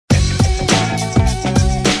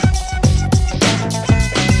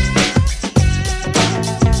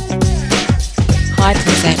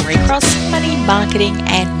marketing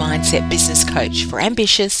and mindset business coach for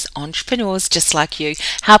ambitious entrepreneurs just like you,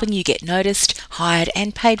 helping you get noticed, hired,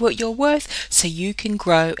 and paid what you're worth so you can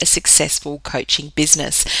grow a successful coaching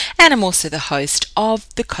business. And I'm also the host of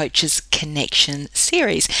the Coaches Connection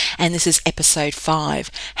series, and this is episode 5,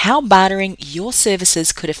 how bartering your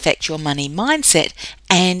services could affect your money mindset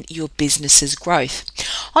and your business's growth.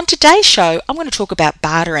 On today's show, I'm going to talk about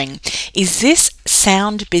bartering. Is this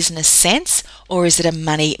sound business sense, or is it a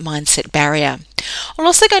money mindset barrier? I'm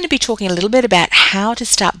also going to be talking a little bit about how to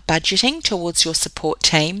start budgeting towards your support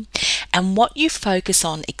team, and what you focus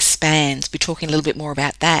on expands. We're talking a little bit more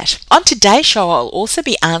about that. On today's show, I'll also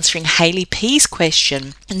be answering Hayley P's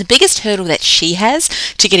question, and the biggest hurdle that she has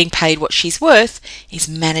to getting paid what she's worth is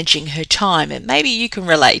managing her time, and maybe you can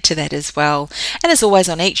relate to that as well. And as always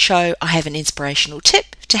on each show, I have an inspirational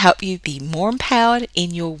tip to help you be more empowered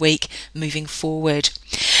in your week moving forward.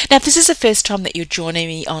 Now, if this is the first time that you're joining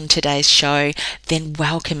me on today's show, then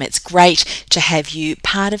welcome. It's great to have you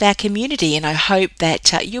part of our community, and I hope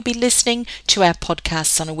that you'll be listening to our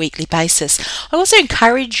podcasts on a weekly basis. I also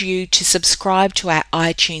encourage you to subscribe to our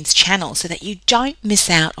iTunes channel so that you don't miss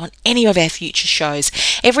out on any of our future shows.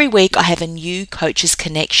 Every week I have a new Coaches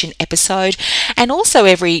Connection episode, and also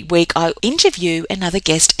every week I interview another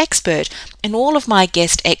guest expert, and all of my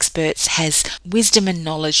guest experts has wisdom and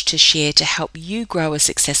knowledge to share to help you grow a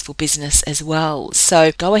successful business as well.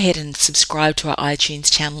 So go ahead and subscribe to our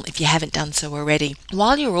iTunes channel if you haven't done so already.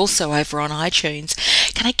 While you're also over on iTunes,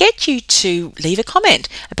 can I get you to leave a comment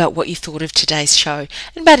about what you thought of today's show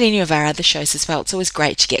and about any of our other shows as well? It's always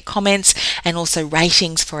great to get comments and also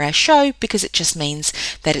ratings for our show, because it just means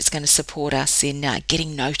that it's going to support us in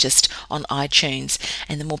getting noticed on iTunes.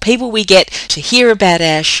 And the more people we get to hear about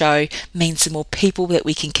our show means the more people that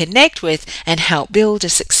we can connect with and help build a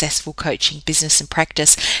successful coaching business and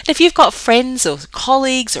practice. And if you've got friends or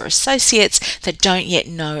colleagues or associates that don't yet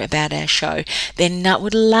know about our show, then I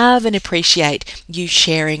would love and appreciate you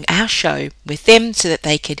sharing our show with them so that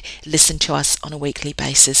they could listen to us on a weekly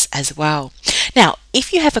basis as well. Now,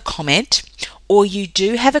 if you have a comment, or you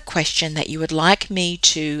do have a question that you would like me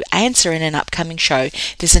to answer in an upcoming show,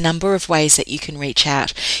 there's a number of ways that you can reach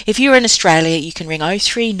out. If you're in Australia, you can ring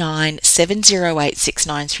 039 708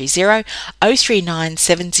 6930, 039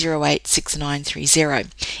 708 6930.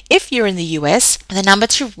 If you're in the US, the number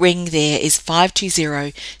to ring there is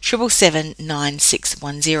 520 777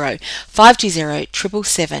 9610, 520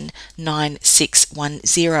 777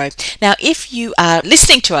 9610. Now, if you are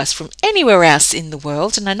listening to us from anywhere else in the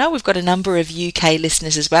world, and I know we've got a number of UK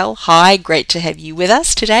listeners as well, hi, great to have you with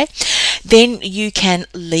us today, then you can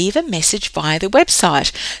leave a message via the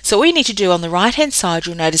website. So all you need to do on the right hand side,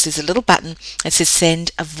 you'll notice there's a little button that says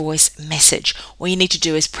send a voice message. All you need to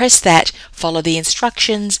do is press that, follow the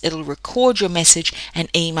instructions, it'll record your message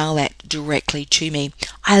and email that directly to me.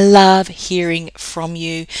 I love hearing from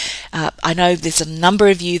you. I know there's a number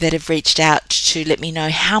of you that have reached out to let me know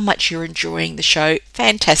how much you're enjoying the show.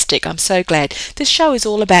 Fantastic. I'm so glad. This show is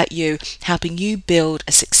all about you, helping you build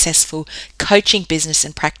a successful coaching business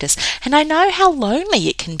and practice. And I know how lonely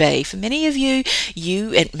it can be. For many of you,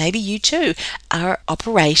 and maybe you too, are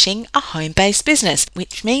operating a home-based business,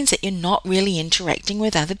 which means that you're not really interacting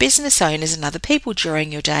with other business owners and other people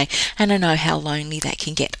during your day. And I know how lonely that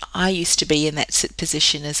can get. I used to be in that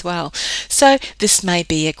position as well. So this may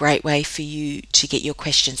be a great way for you to get your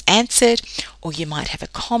questions answered, or you might have a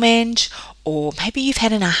comment, or maybe you've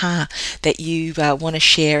had an aha that you want to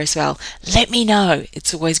share as well. Let me know.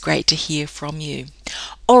 It's always great to hear from you.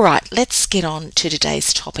 All right, let's get on to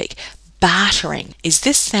today's topic. Bartering. Is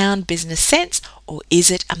this sound business sense, or is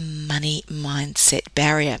it a money mindset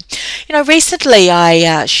barrier? You know, recently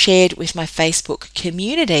I shared with my Facebook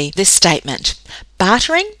community this statement: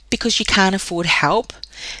 bartering because you can't afford help.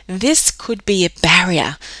 This could be a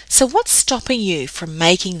barrier. So what's stopping you from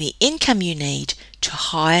making the income you need to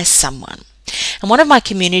hire someone? And one of my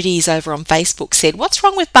communities over on Facebook said, what's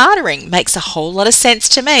wrong with bartering? Makes a whole lot of sense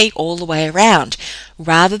to me all the way around,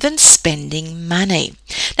 rather than spending money.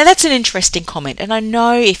 Now that's an interesting comment, and I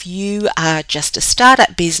know if you are just a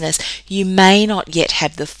startup business, you may not yet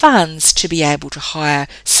have the funds to be able to hire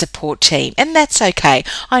support team, and that's okay.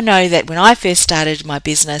 I know that when I first started my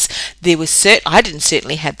business, I didn't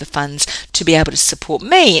certainly have the funds to be able to support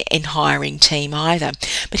me in hiring team either.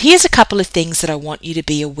 But here's a couple of things that I want you to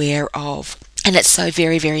be aware of. And it's so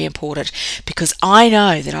very, very important because I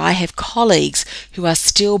know that I have colleagues who are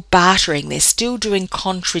still bartering. They're still doing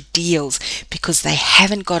contra deals because they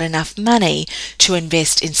haven't got enough money to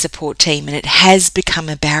invest in support team, and it has become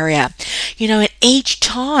a barrier. And each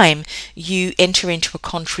time you enter into a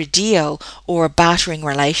contra deal or a bartering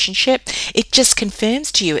relationship, it just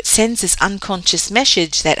confirms to you, it sends this unconscious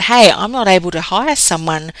message that, hey, I'm not able to hire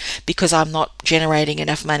someone because I'm not generating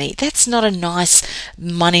enough money. That's not a nice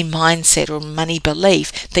money mindset or money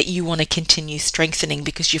belief that you want to continue strengthening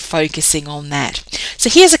because you're focusing on that. So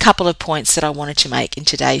here's a couple of points that I wanted to make in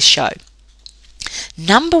today's show.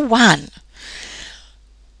 Number one,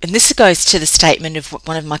 and this goes to the statement of what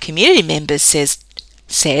one of my community members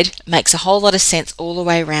said, makes a whole lot of sense all the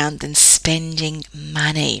way around than spending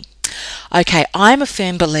money. Okay, I'm a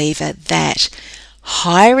firm believer that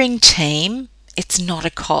hiring team, it's not a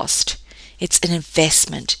cost. It's an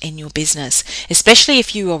investment in your business, especially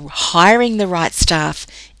if you are hiring the right staff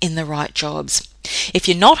in the right jobs. If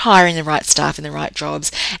you're not hiring the right staff in the right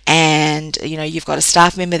jobs and you've got a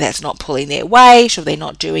staff member that's not pulling their weight or they're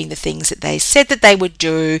not doing the things that they said that they would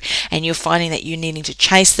do, and you're finding that you're needing to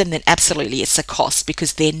chase them, then absolutely it's a cost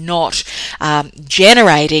because they're not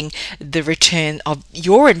generating the return of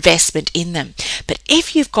your investment in them. But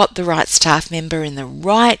if you've got the right staff member in the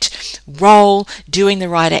right role doing the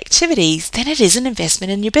right activities, then it is an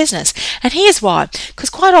investment in your business. And here's why. Because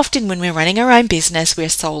quite often when we're running our own business, we're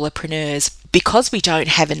solopreneurs. Because we don't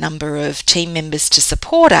have a number of team members to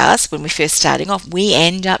support us when we're first starting off, we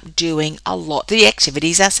end up doing a lot of the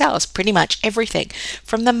activities ourselves, pretty much everything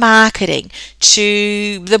from the marketing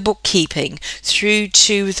to the bookkeeping, through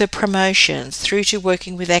to the promotions, through to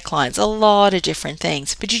working with our clients, a lot of different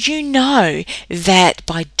things. But did you know that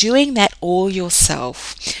by doing that all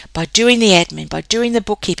yourself, by doing the admin, by doing the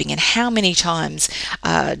bookkeeping, and how many times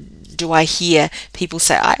do I hear people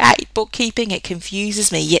say, I hate bookkeeping, it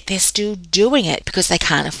confuses me, yet they're still doing it because they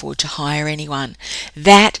can't afford to hire anyone.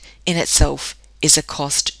 That in itself is a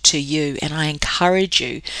cost to you, and I encourage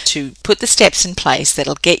you to put the steps in place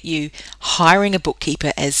that'll get you hiring a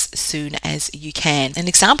bookkeeper as soon as you can. An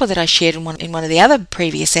example that I shared in one of the other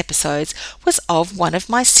previous episodes was of one of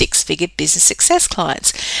my six-figure business success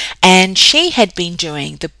clients, and she had been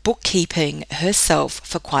doing the bookkeeping herself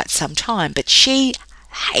for quite some time, but she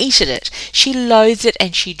hated it. She loathed it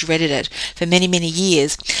and she dreaded it for many, many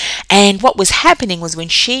years. And what was happening was when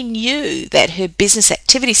she knew that her business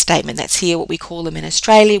activity statement, that's here what we call them in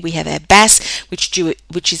Australia, we have our BAS, which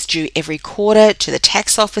is due every quarter to the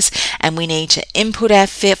tax office, and we need to input our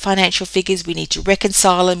financial figures, we need to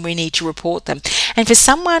reconcile them, we need to report them. And for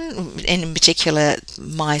someone, in particular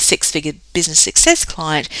my six-figure business success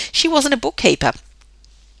client, she wasn't a bookkeeper.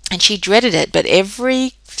 And she dreaded it, but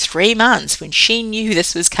every 3 months when she knew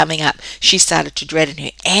this was coming up, she started to dread it. And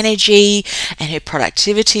her energy and her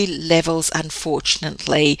productivity levels,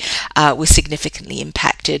 unfortunately, were significantly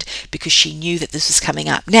impacted because she knew that this was coming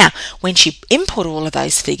up. Now, when she input all of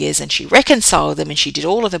those figures and she reconciled them and she did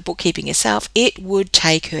all of the bookkeeping herself, it would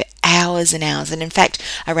take her hours and hours, and in fact,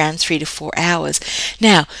 around 3 to 4 hours.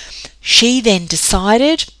 Now, she then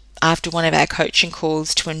decided, after one of our coaching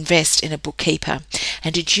calls, to invest in a bookkeeper.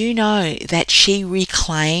 And did you know that she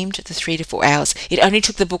reclaimed the 3 to 4 hours? It only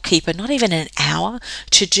took the bookkeeper not even an hour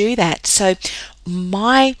to do that. So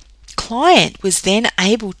my client was then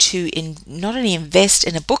able to not only invest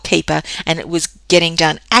in a bookkeeper, and it was getting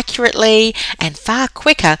done accurately and far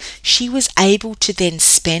quicker, she was able to then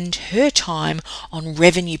spend her time on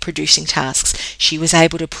revenue producing tasks. She was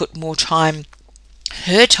able to put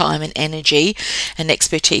her time and energy and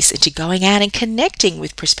expertise into going out and connecting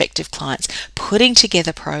with prospective clients, putting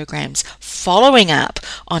together programs, following up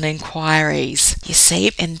on inquiries. You see,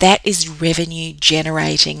 and that is revenue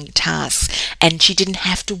generating tasks. And she didn't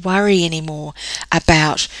have to worry anymore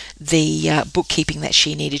about the bookkeeping that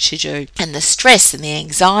she needed to do. And the stress and the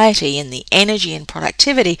anxiety and the energy and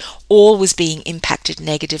productivity all was being impacted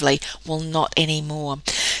negatively. Well, not anymore.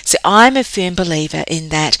 So I'm a firm believer in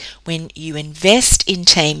that when you invest in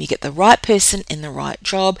team, you get the right person in the right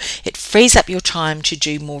job, it frees up your time to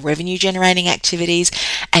do more revenue generating activities,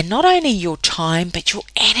 and not only your time but your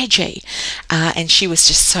energy. And she was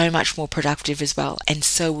just so much more productive as well, and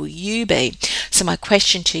so will you be. So my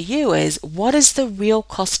question to you is, what is the real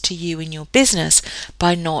cost to you in your business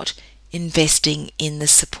by not investing in the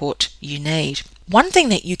support you need? One thing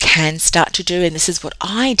that you can start to do, and this is what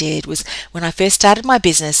I did, was when I first started my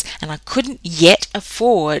business and I couldn't yet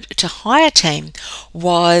afford to hire a team,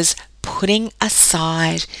 was putting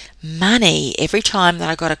aside money every time that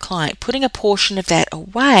I got a client, putting a portion of that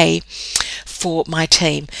away for my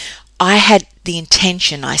team. I had the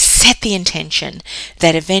intention, I set the intention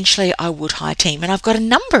that eventually I would hire a team. And I've got a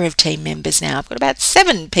number of team members now. I've got about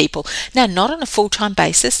 7 people. Now, not on a full-time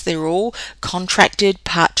basis. They're all contracted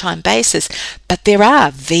part-time basis. But there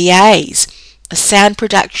are VAs, a sound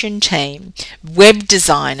production team, web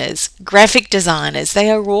designers, graphic designers. They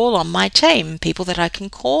are all on my team, people that I can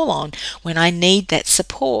call on when I need that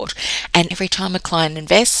support. And every time a client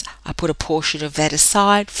invests, I put a portion of that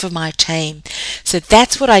aside for my team. So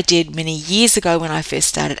that's what I did many years ago when I first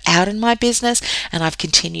started out in my business, and I've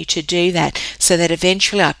continued to do that so that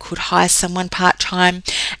eventually I could hire someone part-time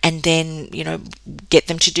and then, get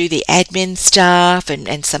them to do the admin stuff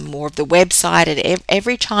and some more of the website. And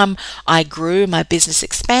every time I grew, my business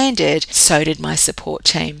expanded, so did my support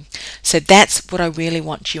team. So that's what I really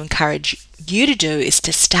want to encourage you to do, is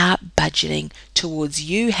to start budgeting towards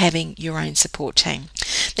you having your own support team.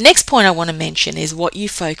 The next point I want to mention is what you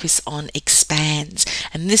focus on expands.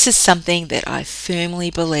 And this is something that I firmly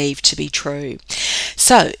believe to be true.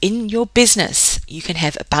 So in your business, you can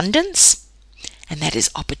have abundance, and that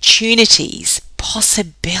is opportunities,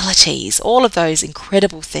 possibilities, all of those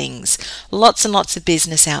incredible things. Lots and lots of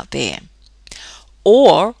business out there.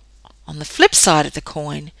 Or, on the flip side of the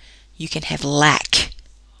coin, you can have lack.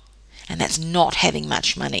 And that's not having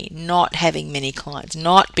much money, not having many clients,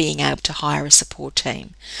 not being able to hire a support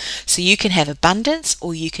team. So you can have abundance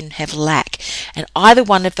or you can have lack. And either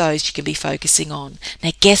one of those you can be focusing on.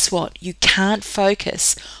 Now guess what? You can't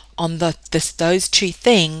focus on those two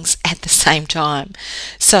things at the same time.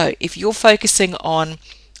 So if you're focusing on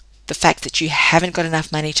the fact that you haven't got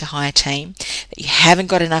enough money to hire a team, that you haven't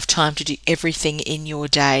got enough time to do everything in your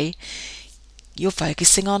day, you're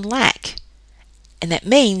focusing on lack. And that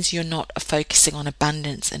means you're not focusing on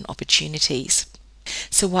abundance and opportunities.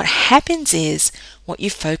 So what happens is what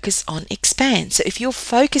you focus on expands. So if you're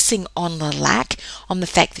focusing on the lack, on the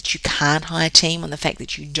fact that you can't hire a team, on the fact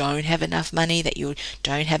that you don't have enough money, that you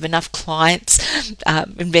don't have enough clients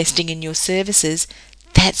investing in your services,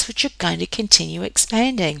 that's what you're going to continue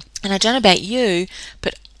expanding. And I don't know about you,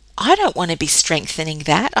 but I don't want to be strengthening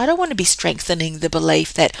that. I don't want to be strengthening the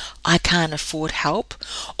belief that I can't afford help,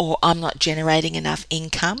 or I'm not generating enough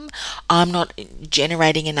income, I'm not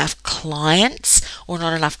generating enough clients, or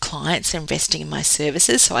not enough clients are investing in my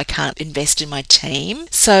services, so I can't invest in my team.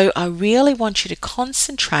 So I really want you to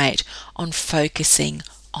concentrate on focusing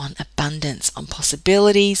on abundance, on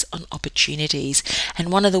possibilities, on opportunities.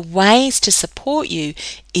 And one of the ways to support you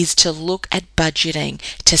is to look at budgeting,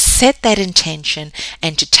 to set that intention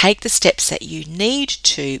and to take the steps that you need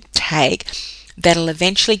to take that'll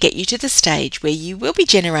eventually get you to the stage where you will be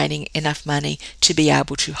generating enough money to be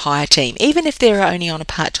able to hire a team. Even if they're only on a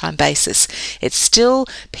part-time basis, it's still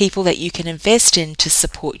people that you can invest in to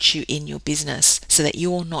support you in your business so that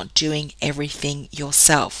you're not doing everything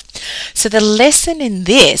yourself. So the lesson in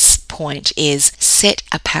this point is set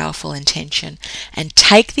a powerful intention and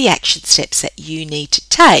take the action steps that you need to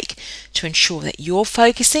take to ensure that you're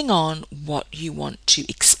focusing on what you want to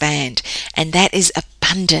expand. And that is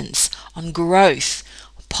abundance, on growth,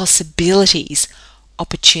 possibilities,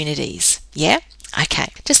 opportunities. Yeah? Okay.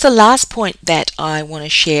 Just the last point that I want to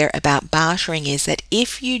share about bartering is that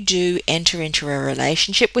if you do enter into a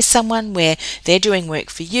relationship with someone where they're doing work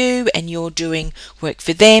for you and you're doing work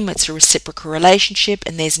for them, it's a reciprocal relationship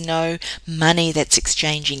and there's no money that's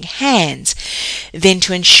exchanging hands, then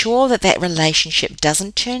to ensure that that relationship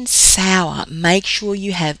doesn't turn sour, make sure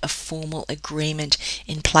you have a formal agreement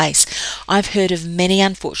in place. I've heard of many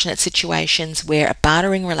unfortunate situations where a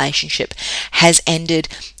bartering relationship has ended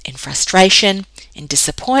in frustration, in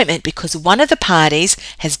disappointment, because one of the parties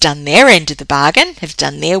has done their end of the bargain, has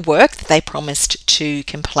done their work that they promised to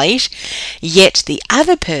complete, yet the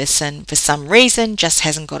other person, for some reason, just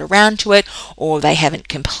hasn't got around to it, or they haven't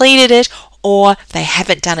completed it, or they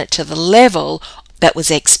haven't done it to the level that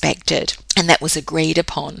was expected and that was agreed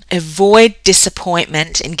upon. Avoid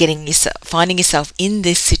disappointment in finding yourself in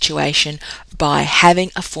this situation by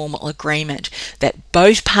having a formal agreement that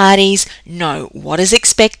both parties know what is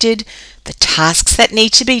expected, the tasks that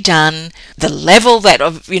need to be done, the level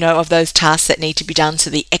of those tasks that need to be done,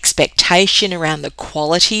 so the expectation around the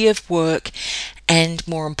quality of work, and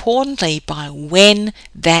more importantly, by when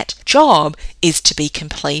that job is to be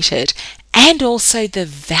completed, and also the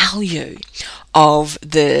value of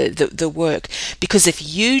the work. Because if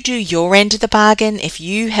you do your end of the bargain, if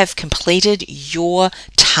you have completed your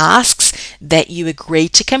tasks that you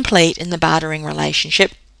agreed to complete in the bartering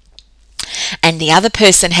relationship, and the other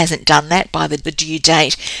person hasn't done that by the due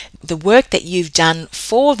date, the work that you've done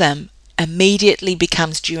for them immediately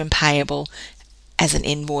becomes due and payable as an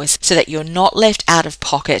invoice so that you're not left out of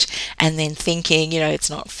pocket and then thinking, it's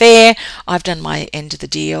not fair. I've done my end of the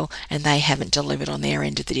deal and they haven't delivered on their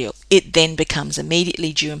end of the deal. It then becomes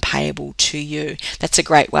immediately due and payable to you. That's a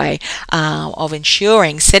great way of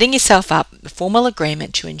setting yourself up a formal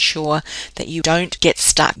agreement to ensure that you don't get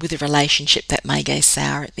stuck with a relationship that may go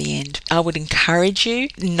sour at the end. I would encourage you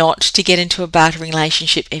not to get into a bartering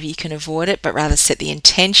relationship if you can avoid it, but rather set the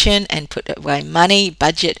intention and put away money,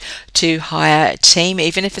 budget to hire a team,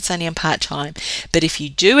 even if it's only on part-time. But if you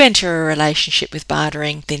do enter a relationship with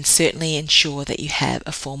bartering, then certainly ensure that you have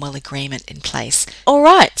a formal agreement in place. All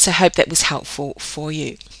right, so I hope that was helpful for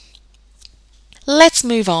you. Let's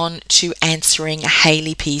move on to answering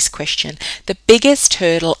Hayley P's question. The biggest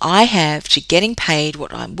hurdle I have to getting paid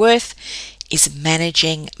what I'm worth is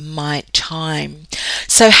managing my time.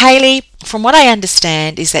 So Hayley, from what I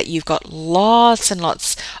understand is that you've got lots and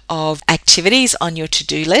lots of activities on your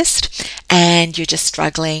to-do list and you're just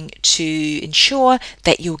struggling to ensure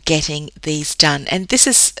that you're getting these done. And this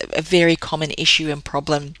is a very common issue and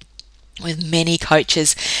problem with many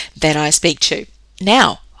coaches that I speak to.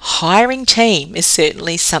 Now, hiring team is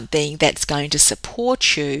certainly something that's going to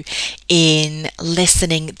support you in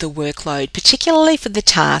lessening the workload, particularly for the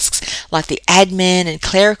tasks like the admin and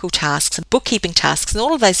clerical tasks and bookkeeping tasks and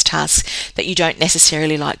all of those tasks that you don't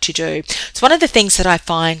necessarily like to do. So one of the things that I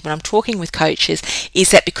find when I'm talking with coaches is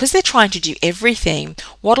that because they're trying to do everything,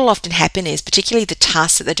 what will often happen is, particularly the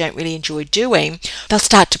tasks that they don't really enjoy doing, they'll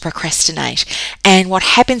start to procrastinate. And what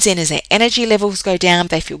happens then is their energy levels go down,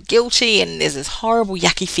 they feel guilty, and there's this horrible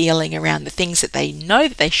yucky feeling around the things that they know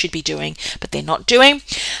that they should be doing but they're not doing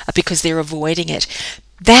because they're avoiding it.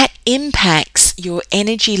 That impacts your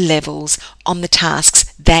energy levels on the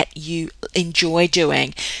tasks that you enjoy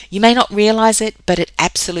doing. You may not realize it, but it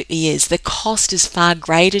absolutely is. The cost is far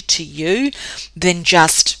greater to you than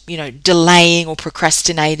just, delaying or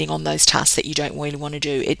procrastinating on those tasks that you don't really want to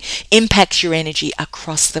do. It impacts your energy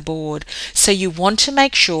across the board. So you want to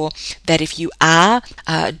make sure that if you are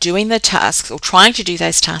doing the tasks or trying to do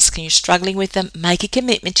those tasks and you're struggling with them, make a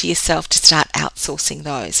commitment to yourself to start outsourcing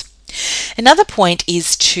those. Another point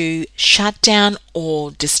is to shut down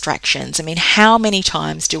all distractions. I mean, how many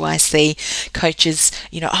times do I see coaches,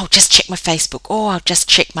 I'll just check my Facebook, or I'll just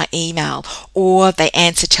check my email, or they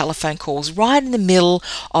answer telephone calls right in the middle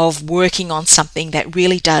of working on something that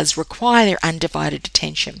really does require their undivided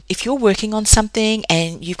attention. If you're working on something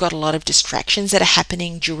and you've got a lot of distractions that are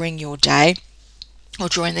happening during your day, or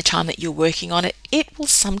during the time that you're working on it, it will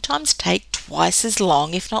sometimes take twice as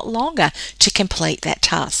long, if not longer, to complete that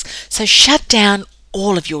task. So shut down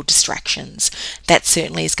all of your distractions. That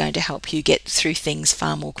certainly is going to help you get through things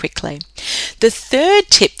far more quickly. The third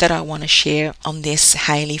tip that I want to share on this,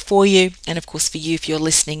 Hayley, for you, and of course for you if you're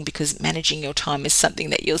listening because managing your time is something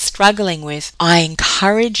that you're struggling with, I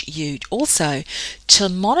encourage you also to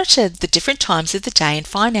monitor the different times of the day and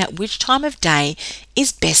find out which time of day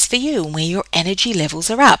is best for you and where your energy levels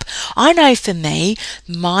are up. I know for me,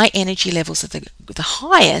 my energy levels are the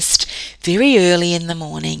highest very early in the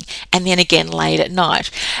morning and then again late at night.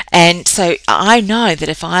 And so I know that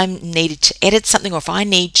if I'm needed to edit something or if I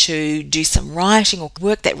need to do some writing or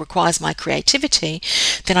work that requires my creativity,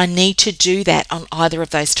 then I need to do that on either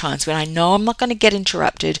of those times when I know I'm not going to get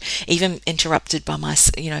interrupted, even interrupted by my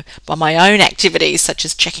own activities such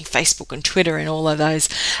as checking Facebook and Twitter and all of those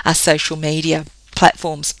social media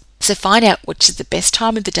platforms. So find out which is the best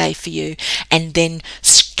time of the day for you and then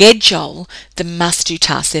schedule the must-do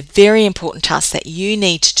tasks. They're very important tasks that you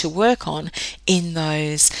need to work on in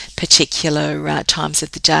those particular times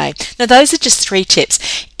of the day. Now, those are just 3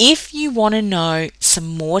 tips. If you want to know some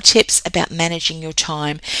more tips about managing your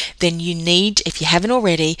time, then you need, if you haven't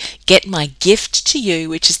already, get my gift to you,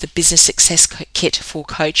 which is the Business Success Kit for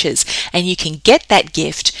Coaches. And you can get that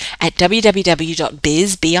gift at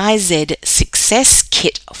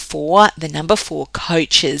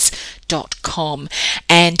www.bizsuccesskit4coaches.com.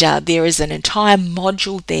 And there is an entire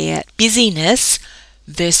module there, busyness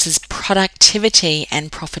versus productivity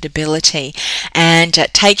and profitability, and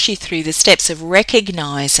it takes you through the steps of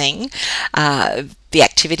recognizing the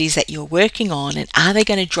activities that you're working on, and are they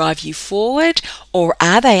going to drive you forward or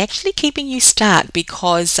are they actually keeping you stuck?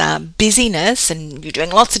 Because busyness and you're doing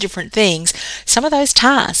lots of different things, some of those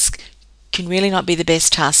tasks can really not be the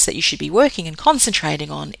best tasks that you should be working and concentrating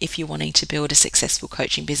on if you're wanting to build a successful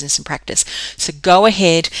coaching business and practice. So go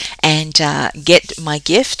ahead and get my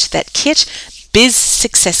gift, that kit.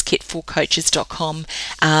 bizsuccesskitforcoaches.com,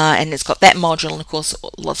 and it's got that module and of course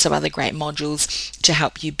lots of other great modules to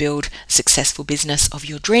help you build a successful business of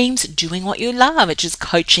your dreams, doing what you love, which is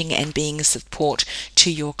coaching and being a support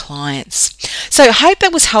to your clients. So I hope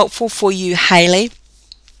that was helpful for you, Hayley.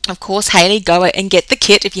 Of course, Hayley, go and get the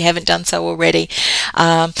kit if you haven't done so already.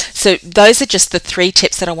 So those are just the 3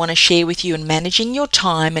 tips that I want to share with you in managing your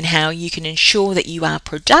time and how you can ensure that you are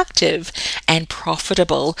productive and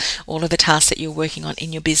profitable. All of the tasks that you're working on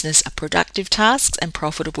in your business are productive tasks and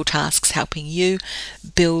profitable tasks, helping you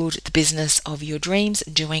build the business of your dreams,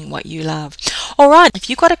 doing what you love. All right, if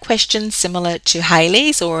you've got a question similar to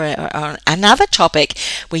Hayley's or another topic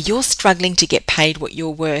where you're struggling to get paid what you're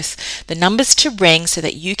worth, the numbers to ring so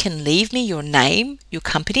that you can leave me your name, your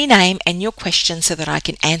company name, and your question so that I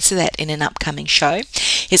can answer that in an upcoming show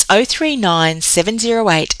is 039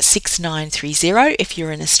 708 6930 if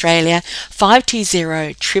you're in Australia, 520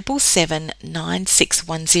 777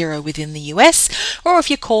 9610 within the US, or if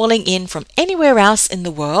you're calling in from anywhere else in the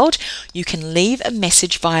world, you can leave a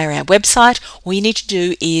message via our website. All you need to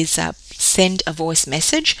do is send a voice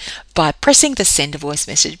message by pressing the send a voice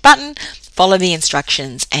message button. Follow the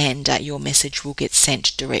instructions and your message will get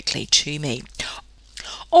sent directly to me.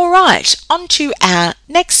 All right, on to our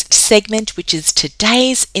next segment, which is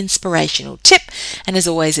today's inspirational tip. And as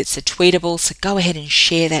always, it's a tweetable, so go ahead and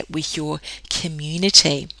share that with your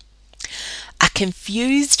community. A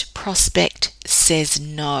confused prospect says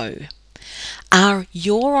no. Are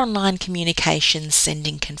your online communications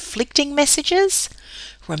sending conflicting messages?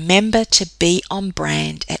 Remember to be on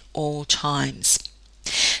brand at all times.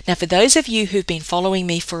 Now, for those of you who've been following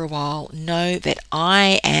me for a while, know that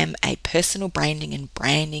I am a personal branding and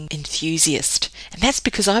branding enthusiast. And that's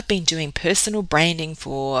because I've been doing personal branding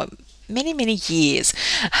for many years,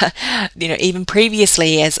 even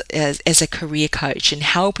previously as a career coach, and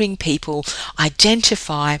helping people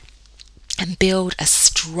identify and build a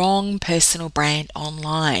strong personal brand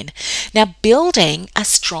online. Now, building a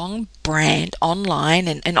strong brand online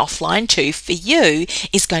and offline too for you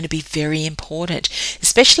is going to be very important,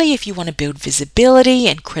 especially if you want to build visibility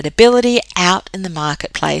and credibility out in the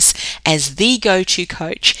marketplace as the go-to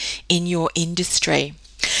coach in your industry.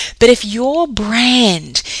 But if your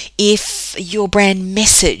brand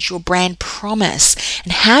message, your brand promise,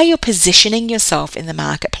 and how you're positioning yourself in the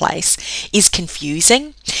marketplace is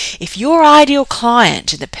confusing, if your ideal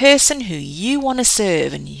client and the person who you want to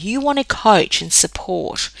serve and you want to coach and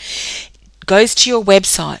support goes to your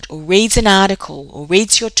website or reads an article or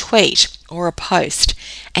reads your tweet or a post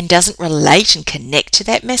and doesn't relate and connect to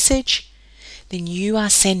that message, then you are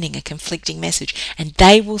sending a conflicting message and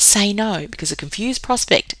they will say no because a confused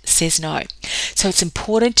prospect says no. So it's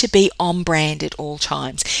important to be on brand at all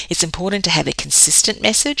times. It's important to have a consistent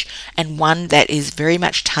message and one that is very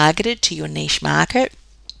much targeted to your niche market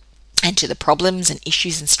and to the problems and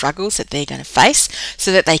issues and struggles that they're going to face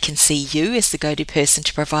so that they can see you as the go-to person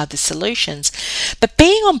to provide the solutions. But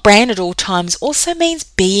being on brand at all times also means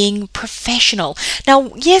being professional.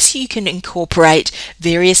 Now, yes, you can incorporate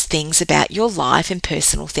various things about your life and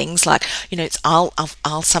personal things like,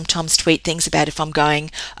 I'll sometimes tweet things about if I'm going,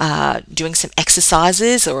 doing some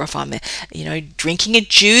exercises or if I'm, drinking a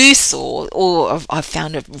juice or I've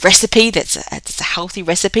found a recipe that's a healthy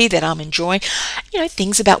recipe that I'm enjoying,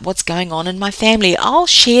 things about what's going on in my family. I'll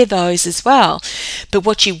share those as well. But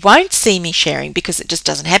what you won't see me sharing, because it just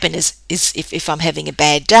doesn't happen, is if I'm having a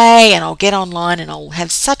bad day and I'll get online and I'll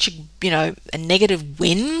have such a negative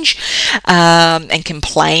whinge and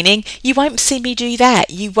complaining. You won't see me do that.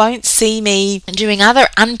 You won't see me doing other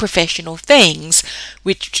unprofessional things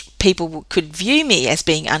which people could view me as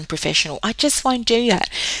being unprofessional. I just won't do that.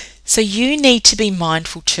 So you need to be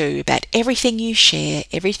mindful too about everything you share,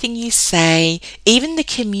 everything you say, even the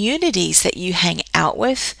communities that you hang out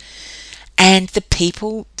with and the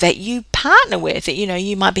people that you partner with.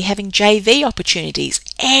 You might be having JV opportunities.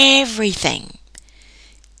 Everything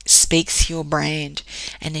speaks your brand.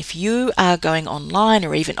 And if you are going online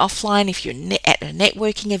or even offline, if you're at a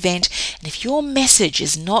networking event, and if your message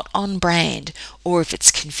is not on brand or if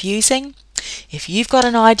it's confusing, if you've got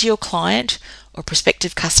an ideal client or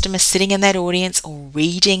prospective customer sitting in that audience or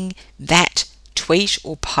reading that tweet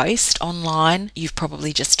or post online, you've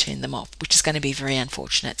probably just turned them off, which is going to be very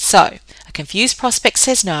unfortunate. So, a confused prospect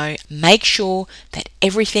says no. Make sure that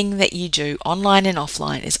everything that you do online and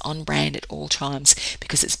offline is on brand at all times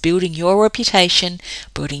because it's building your reputation,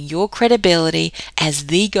 building your credibility as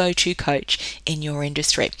the go-to coach in your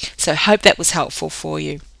industry. So, hope that was helpful for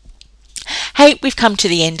you. Hey, we've come to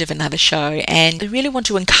the end of another show, and I really want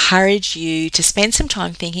to encourage you to spend some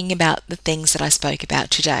time thinking about the things that I spoke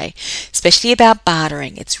about today, especially about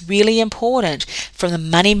bartering. It's really important from the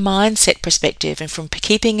money mindset perspective and from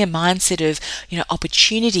keeping a mindset of,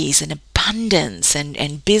 opportunities and abundance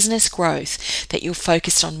and business growth, that you're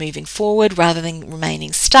focused on moving forward rather than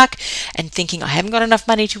remaining stuck and thinking, I haven't got enough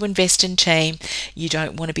money to invest in team. You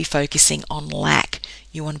don't want to be focusing on lack.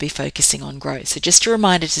 You want to be focusing on growth. So just a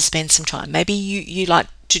reminder to spend some time. Maybe you like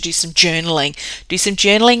to do some journaling. Do some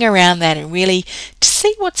journaling around that and really to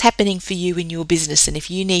see what's happening for you in your business, and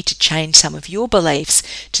if you need to change some of your beliefs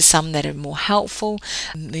to some that are more helpful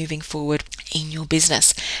moving forward in your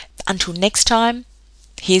business. Until next time,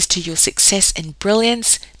 here's to your success and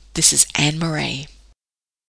brilliance. This is Anne Marie.